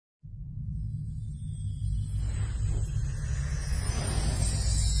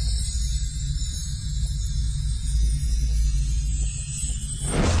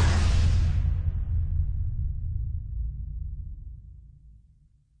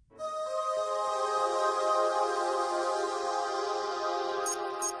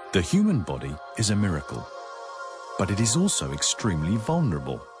The human body is a miracle, but it is also extremely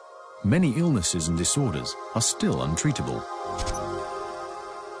vulnerable. Many illnesses and disorders are still untreatable.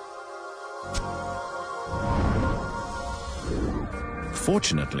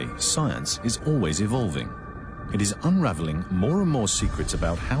 Fortunately, science is always evolving. It is unraveling more and more secrets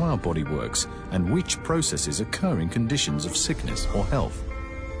about how our body works and which processes occur in conditions of sickness or health.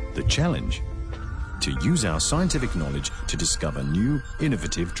 The challenge? To use our scientific knowledge to discover new,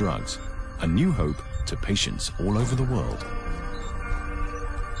 innovative drugs, a new hope to patients all over the world.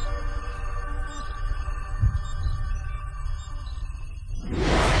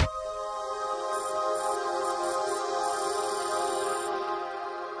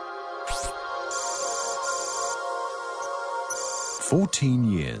 "14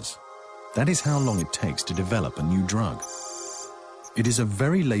 years. That is how long it takes to develop a new drug. It is a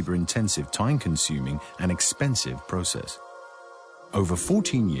very labor-intensive, time-consuming and expensive process. Over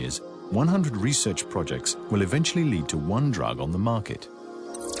 14 years, 100 research projects will eventually lead to one drug on the market.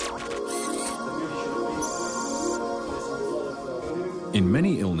 In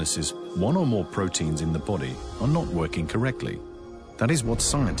many illnesses, one or more proteins in the body are not working correctly. That is what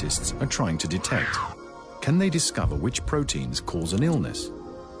scientists are trying to detect. Can they discover which proteins cause an illness?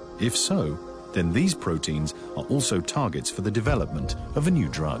 If so, then these proteins are also targets for the development of a new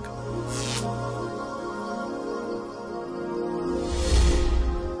drug.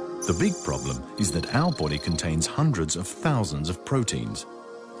 The big problem is that our body contains hundreds of thousands of proteins.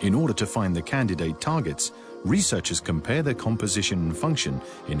 In order to find the candidate targets, researchers compare their composition and function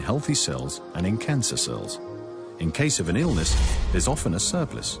in healthy cells and in cancer cells. In case of an illness, there's often a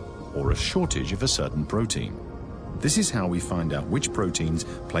surplus or a shortage of a certain protein. This is how we find out which proteins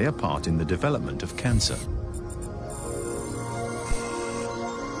play a part in the development of cancer.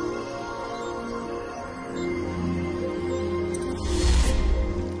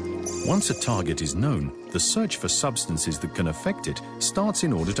 Once a target is known, the search for substances that can affect it starts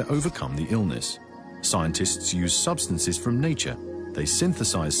in order to overcome the illness. Scientists use substances from nature. They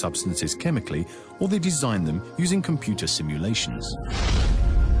synthesize substances chemically, or they design them using computer simulations.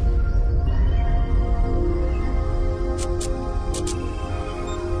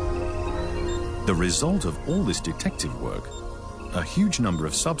 The result of all this detective work, a huge number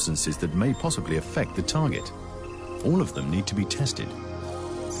of substances that may possibly affect the target. All of them need to be tested.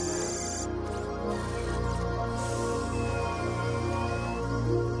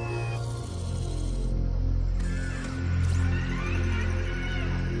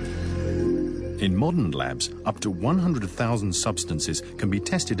 In modern labs, up to 100,000 substances can be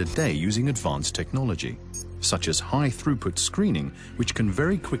tested a day using advanced technology, such as high-throughput screening, which can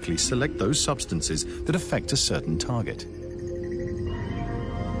very quickly select those substances that affect a certain target.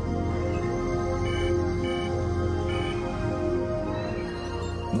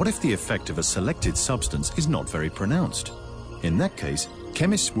 What if the effect of a selected substance is not very pronounced? In that case,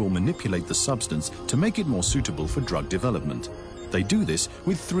 chemists will manipulate the substance to make it more suitable for drug development. They do this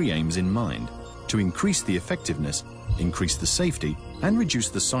with three aims in mind: to increase the effectiveness, increase the safety, and reduce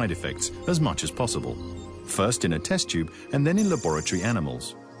the side effects as much as possible. First in a test tube and then in laboratory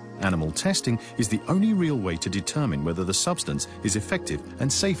animals. Animal testing is the only real way to determine whether the substance is effective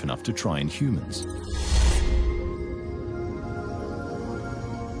and safe enough to try in humans.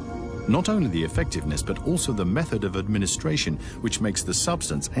 Not only the effectiveness, but also the method of administration, which makes the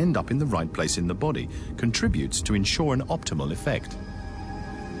substance end up in the right place in the body, contributes to ensure an optimal effect.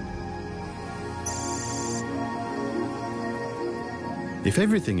 If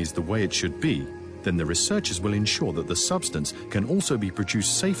everything is the way it should be, then the researchers will ensure that the substance can also be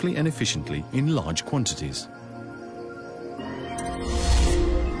produced safely and efficiently in large quantities.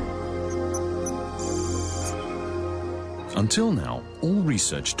 Until now, all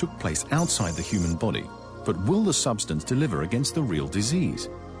research took place outside the human body, but will the substance deliver against the real disease?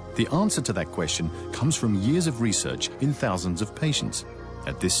 The answer to that question comes from years of research in thousands of patients.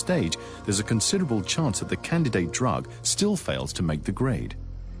 At this stage, there's a considerable chance that the candidate drug still fails to make the grade.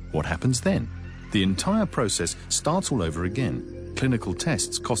 What happens then? The entire process starts all over again. Clinical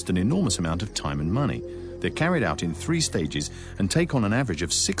tests cost an enormous amount of time and money. They're carried out in 3 stages and take on an average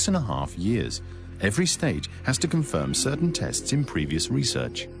of 6.5 years. Every stage has to confirm certain tests in previous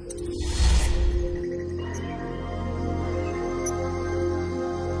research.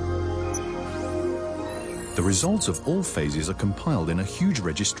 The results of all phases are compiled in a huge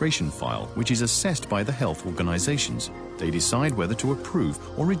registration file, which is assessed by the health organizations. They decide whether to approve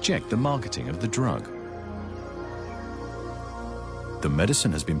or reject the marketing of the drug. The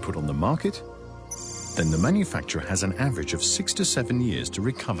medicine has been put on the market. Then the manufacturer has an average of 6 to 7 years to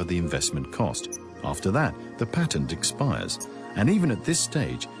recover the investment cost. After that, the patent expires, And even at this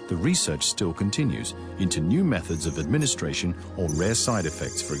stage, the research still continues into new methods of administration or rare side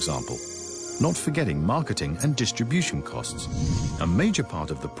effects, for example. Not forgetting marketing and distribution costs. A major part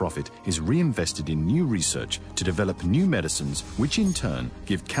of the profit is reinvested in new research to develop new medicines, which in turn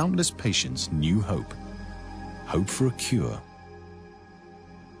give countless patients new hope. Hope for a cure.